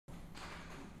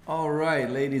All right,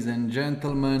 ladies and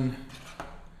gentlemen,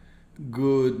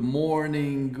 good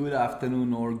morning, good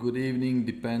afternoon, or good evening,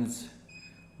 depends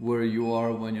where you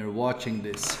are when you're watching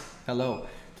this. Hello.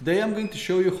 Today I'm going to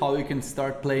show you how you can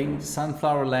start playing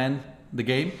Sunflower Land, the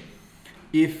game,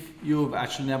 if you've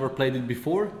actually never played it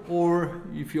before, or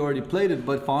if you already played it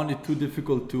but found it too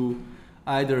difficult to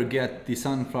either get the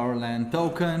Sunflower Land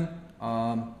token,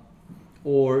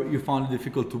 or you found it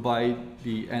difficult to buy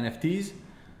the NFTs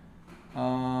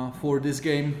for this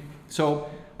game. So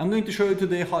I'm going to show you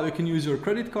today how you can use your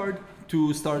credit card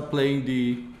to start playing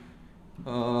the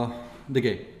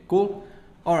game. Cool?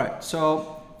 Alright,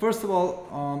 so first of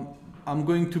all, I'm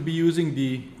going to be using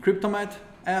the Kriptomat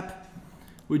app,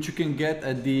 which you can get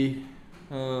at the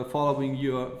following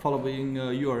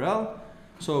URL.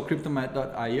 So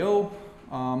kriptomat.io.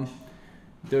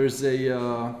 There's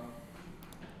a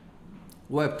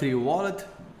Web3 wallet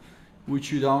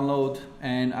which you download,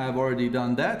 and I've already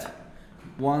done that.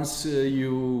 Once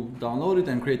you download it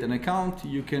and create an account,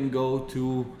 you can go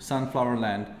to Sunflower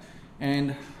Land.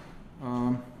 And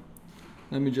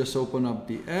let me just open up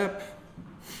the app.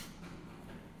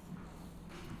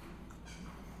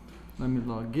 Let me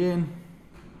log in.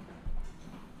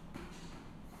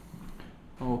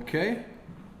 Okay.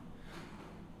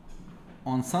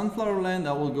 On Sunflower Land,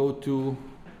 I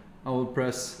will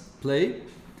press play.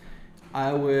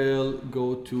 I will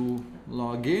go to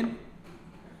login.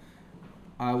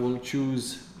 I will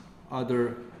choose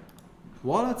other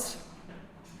wallets,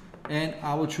 and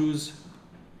I will choose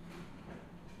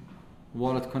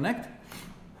Wallet Connect.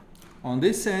 On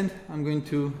this end, I'm going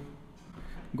to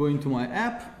go into my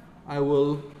app. I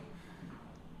will go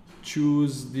to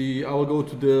the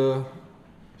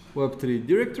Web3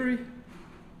 directory,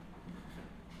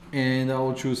 and I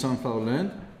will choose Sunflower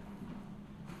Land.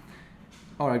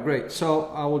 Alright, great. So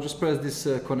I will just press this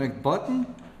connect button,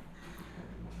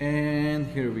 and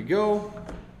here we go.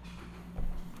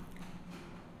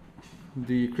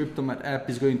 The Kriptomat app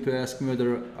is going to ask me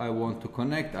whether I want to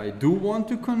connect. I do want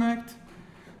to connect.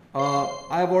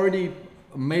 I've already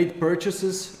made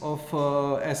purchases of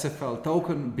SFL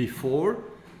token before,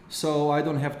 so I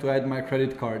don't have to add my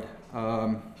credit card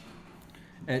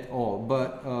at all,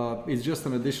 but it's just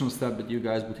an additional step that you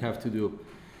guys would have to do.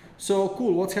 So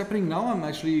cool, what's happening now? I'm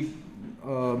actually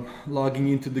logging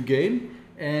into the game,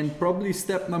 and probably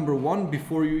step number one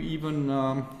before you even,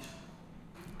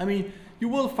 you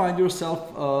will find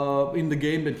yourself in the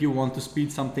game that you want to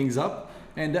speed some things up,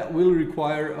 and that will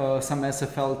require some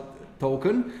SFL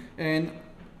token. And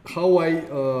how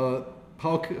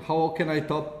can I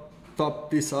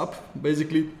top this up?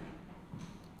 Basically,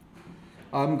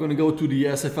 I'm gonna go to the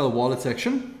SFL wallet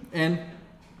section, and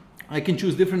I can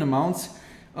choose different amounts.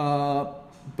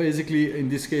 Basically, in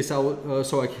this case,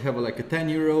 so I can have like a 10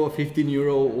 euro, a 15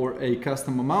 euro, or a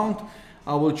custom amount.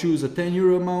 I will choose a 10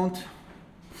 euro amount.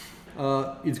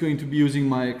 It's going to be using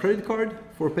my credit card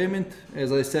for payment.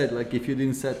 As I said, like if you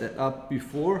didn't set that up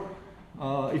before,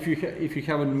 if you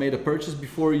haven't made a purchase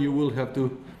before, you will have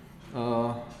to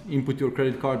input your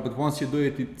credit card. But once you do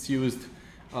it, it's used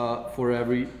for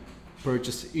every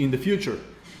purchase in the future.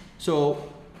 So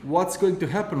what's going to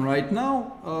happen right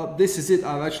now? This is it.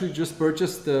 I've actually just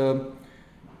purchased a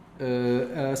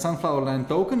Sunflower Land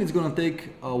token. It's going to take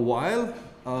a while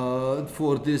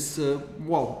for this. It's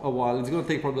going to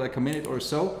take probably like a minute or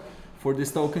so for this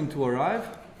token to arrive.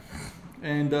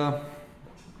 And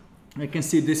I can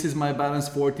see this is my balance,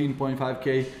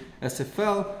 14.5k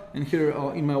SFL, and here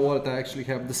in my wallet I actually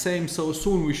have the same. So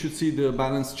soon we should see the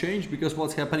balance change, because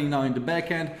what's happening now in the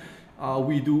back end,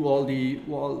 we do all the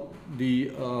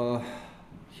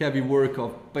heavy work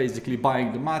of basically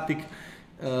buying the Matic,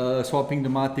 swapping the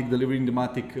Matic, delivering the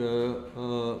Matic,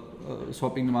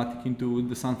 swapping the Matic into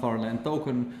the Sunflower Land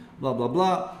token, blah blah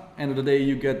blah. End of the day,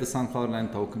 you get the Sunflower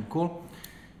Land token. Cool.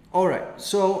 All right.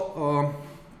 So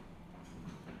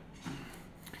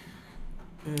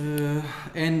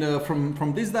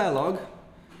from this dialogue,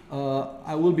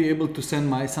 I will be able to send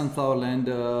my Sunflower Land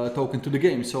token to the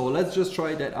game. So let's just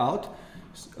try that out.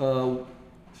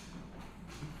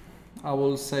 I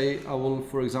will,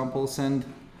 for example, send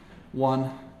one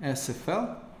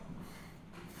SFL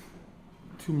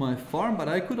to my farm, but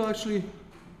I could actually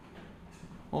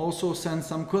also send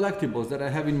some collectibles that I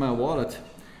have in my wallet.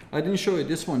 I didn't show you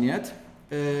this one yet,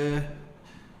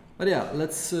 but yeah,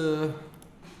 let's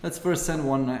first send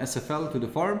one SFL to the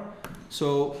farm.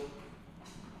 So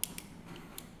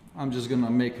I'm just gonna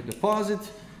make a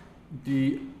deposit.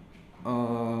 The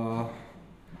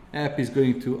app is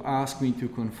going to ask me to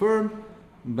confirm.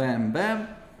 Bam, bam.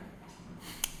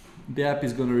 The app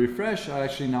is going to refresh. I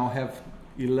actually now have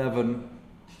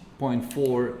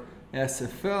 11.4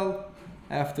 SFL.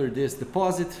 After this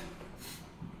deposit,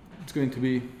 it's going to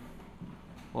be,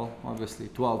 well, obviously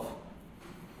 12.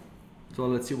 So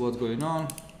let's see what's going on.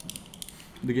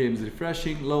 The game is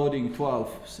refreshing, loading,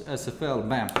 12 SFL,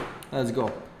 bam, let's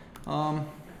go.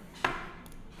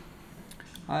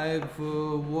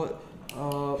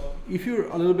 If you're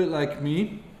a little bit like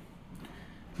me,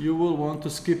 you will want to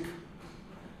skip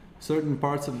certain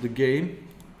parts of the game.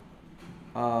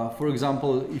 For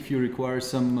example, if you require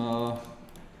some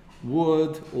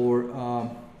wood,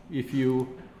 or if you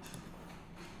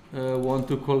want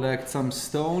to collect some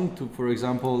stone to, for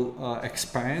example,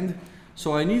 expand.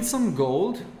 So I need some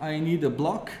gold, I need a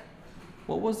block.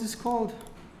 What was this called?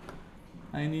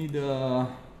 I need a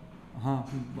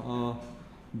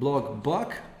block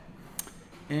buck,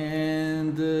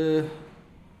 and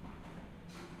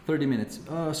 30 minutes.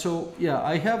 So yeah,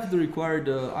 I have the required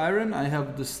iron, I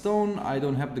have the stone, I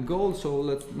don't have the gold, so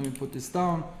let me put this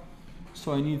down.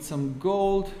 So I need some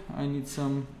gold, I need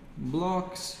some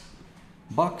bucks.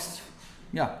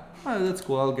 Yeah, that's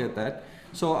cool, I'll get that.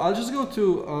 So I'll just go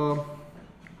to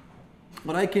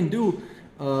what I can do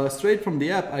straight from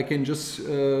the app. I can just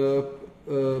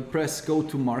press go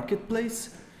to marketplace,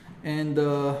 and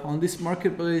on this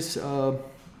marketplace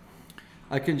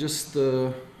I can just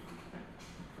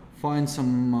find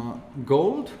some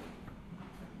gold.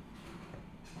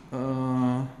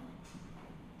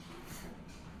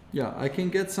 Yeah, I can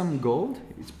get some gold.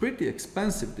 It's pretty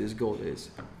expensive, this gold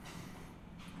is.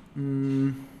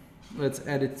 Let's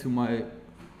add it to my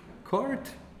cart.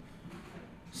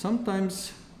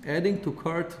 Sometimes adding to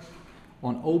cart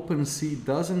on OpenSea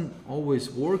doesn't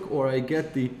always work, or I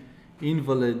get the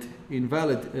invalid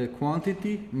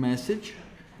quantity message,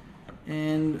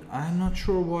 and I'm not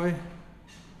sure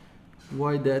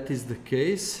why that is the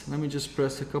case. Let me just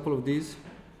press a couple of these.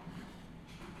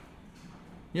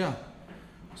 Yeah,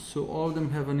 so all of them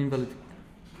have an invalid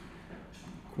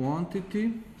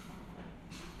quantity.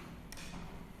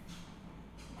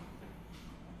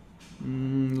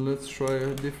 Let's try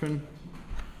a different.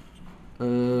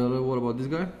 What about this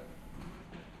guy?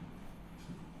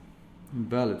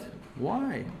 Invalid.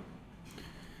 Why?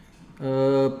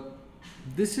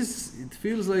 It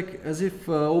feels like as if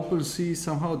OpenSea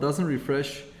somehow doesn't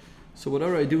refresh. So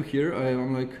whatever I do here,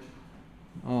 I'm like,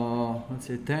 let's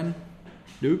say 10.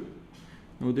 Nope,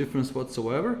 no difference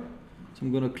whatsoever. So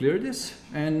I'm gonna clear this,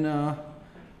 and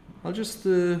I'll just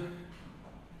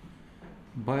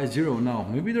buy 0 now.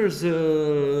 Maybe there's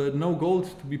no gold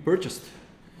to be purchased.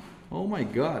 Oh my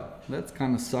god, that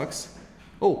kind of sucks.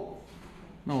 Oh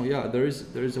no, yeah, there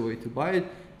is a way to buy it,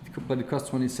 but it costs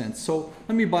 20 cents. So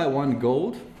let me buy 1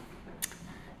 gold,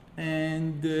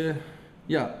 and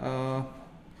yeah,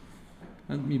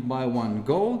 let me buy 1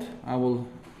 gold. I will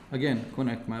again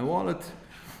connect my wallet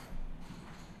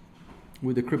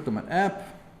with the Kriptomat app.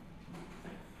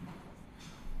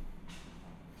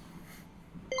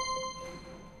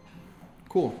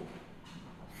 Cool.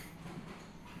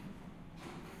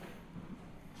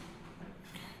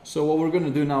 So what we're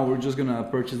gonna do now, we're just gonna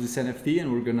purchase this NFT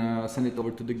and we're gonna send it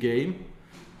over to the game.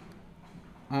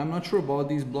 I'm not sure about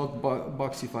these block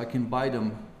bucks, if I can buy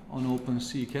them on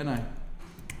OpenSea, can I?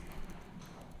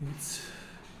 It's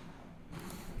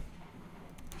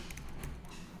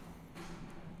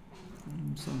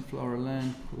Sunflower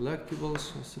Land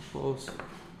collectibles, I suppose.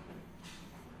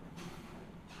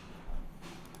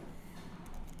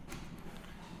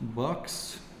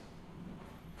 Bucks?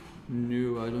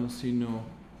 No, I don't see no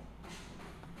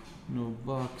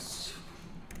bucks.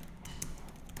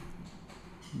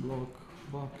 Block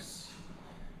bucks.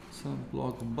 Some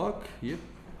block buck, yep.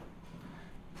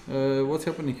 What's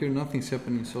happening here? Nothing's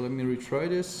happening, so let me retry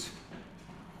this.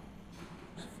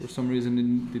 For some reason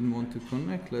it didn't want to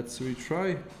connect. Let's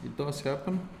retry. It does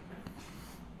happen.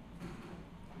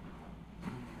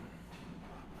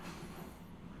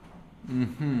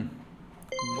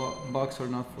 Bucks are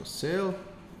not for sale.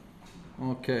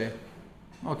 Okay,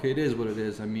 it is what it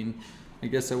is. I mean, I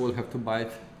guess I will have to buy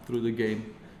it through the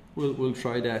game. We'll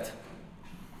try that.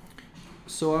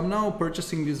 So I'm now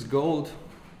purchasing this gold.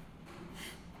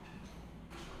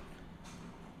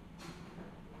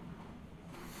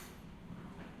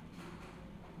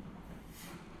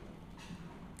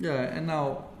 Yeah, and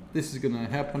now this is gonna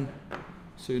happen.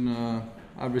 So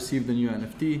I've received a new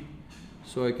NFT,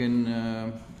 so I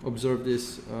can observe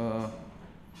this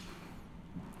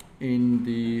in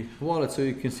the wallet. So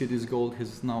you can see this gold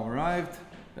has now arrived.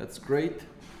 That's great.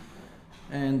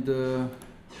 And the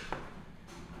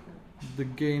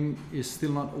game is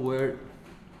still not aware.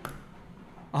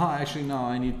 Actually now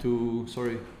I need to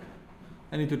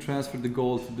transfer the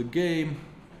gold to the game.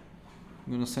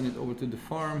 I'm gonna send it over to the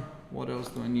farm. What else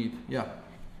do I need? Yeah,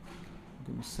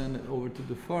 I'm gonna send it over to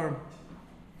the farm.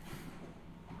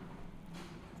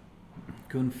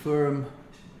 Confirm.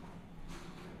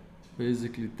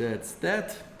 Basically that's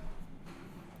that.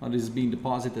 Now this is being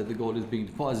deposited, the gold is being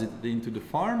deposited into the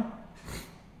farm.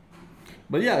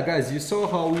 But yeah, guys, you saw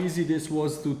how easy this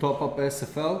was to top up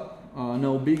SFL.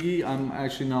 No biggie. I'm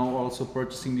actually now also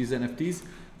purchasing these NFTs.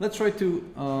 Let's try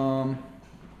to,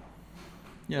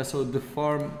 yeah, so the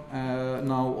farm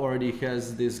now already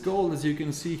has this gold, as you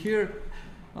can see here.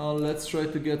 Let's try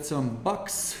to get some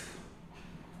bucks.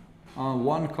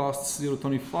 One costs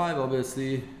 0.25,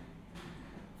 obviously.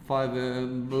 5,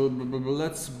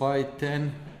 let's buy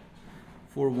 10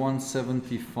 for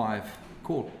 175.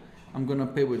 Cool. I'm gonna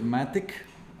pay with Matic.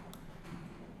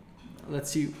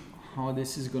 Let's see how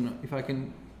this is gonna, if I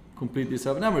can complete this.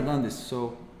 I've never done this,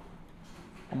 so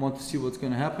I want to see what's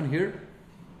gonna happen here.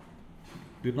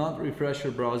 Do not refresh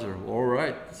your browser. All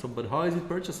right. So, but how is it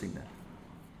purchasing that?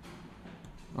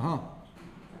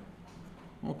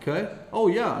 Okay. Oh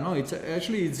yeah. No, it's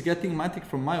actually it's getting Matic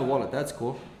from my wallet. That's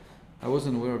cool. I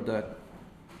wasn't aware of that.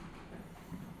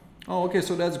 Oh, okay.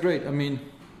 So that's great. I mean,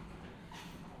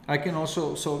 I can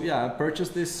also, so yeah, I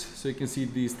purchased this, so you can see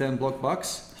these 10 block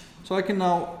bucks. So I can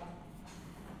now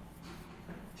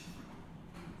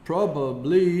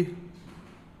probably,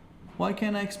 why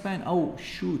can't I expand? Oh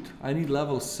shoot, I need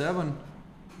level 7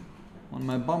 on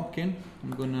my bumpkin. I'm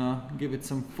gonna give it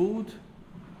some food.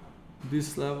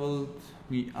 This leveled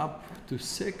me up to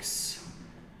 6.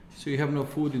 So you have no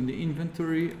food in the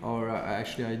inventory, or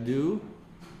actually I do.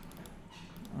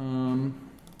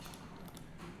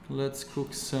 Let's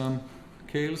cook some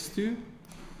kale stew.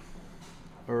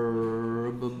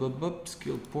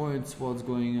 Skill points, what's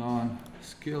going on?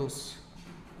 Skills.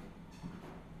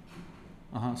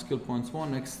 Skill points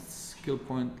 1, next skill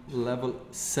point level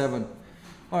 7.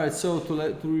 Alright, so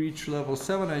to reach level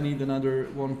 7 I need another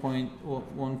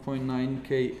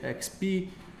 1.9k XP.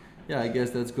 Yeah, I guess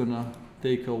that's gonna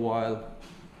take a while.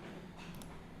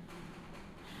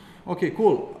 Okay,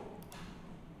 cool.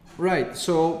 Right,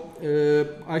 so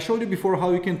I showed you before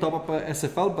how you can top up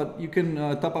SFL, but you can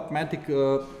top up Matic,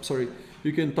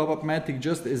 you can top up Matic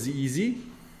just as easy.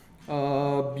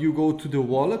 You go to the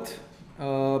wallet,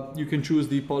 you can choose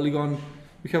the Polygon.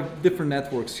 We have different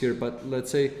networks here, but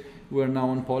let's say we're now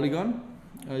on Polygon.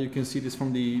 You can see this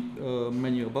from the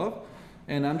menu above.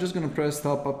 And I'm just gonna press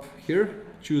top up here,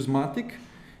 choose Matic.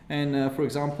 And for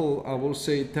example, I will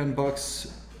say 10 bucks,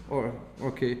 or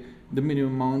okay, the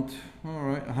minimum amount. All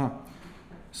right,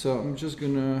 so I'm just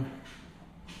gonna,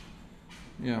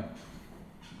 yeah,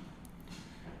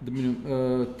 the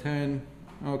minimum 10,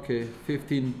 okay,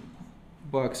 15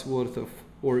 bucks worth of,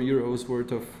 or euros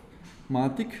worth of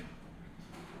Matic.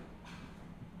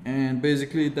 And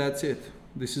basically that's it.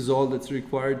 This is all that's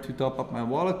required to top up my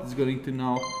wallet. It's going to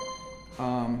now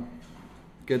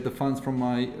get the funds from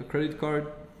my credit card,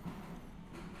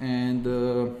 and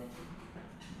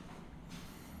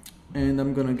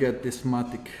I'm gonna get this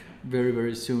Matic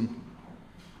very soon.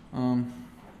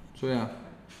 So yeah,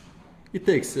 it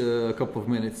takes a couple of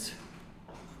minutes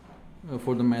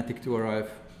for the Matic to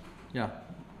arrive. Yeah.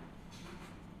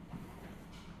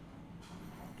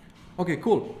 Okay,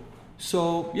 cool.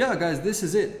 So yeah, guys, this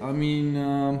is it. I mean,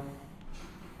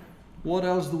 what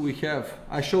else do we have?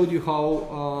 I showed you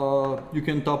how you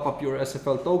can top up your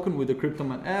SFL token with the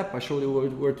Kriptomat app. I showed you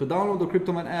where to download the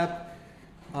Kriptomat app.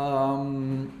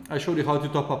 I showed you how to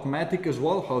top up Matic as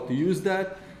well, how to use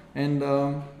that, and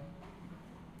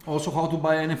also how to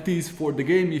buy NFTs for the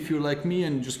game if you're like me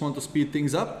and just want to speed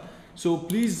things up. So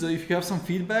please, if you have some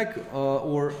feedback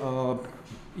or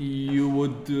you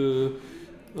would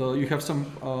you have some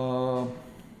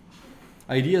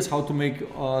ideas how to make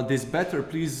this better,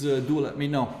 please do let me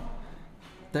know.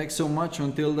 Thanks so much.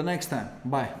 Until the next time.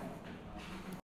 Bye.